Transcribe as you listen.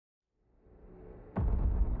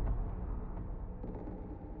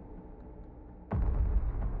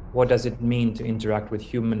What does it mean to interact with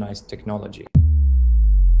humanized technology?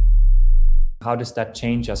 How does that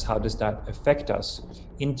change us? How does that affect us?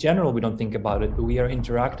 In general, we don't think about it, but we are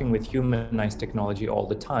interacting with humanized technology all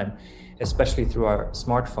the time, especially through our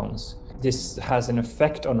smartphones. This has an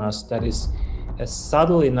effect on us that is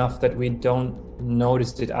subtle enough that we don't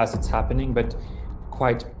notice it as it's happening, but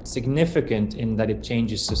quite significant in that it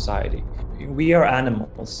changes society. We are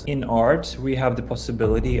animals. In art, we have the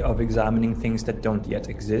possibility of examining things that don't yet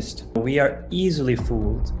exist. We are easily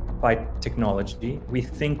fooled by technology. We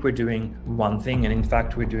think we're doing one thing, and in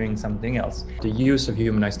fact, we're doing something else. The use of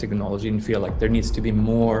humanized technology, and feel like there needs to be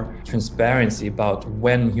more transparency about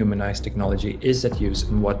when humanized technology is at use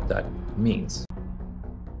and what that means.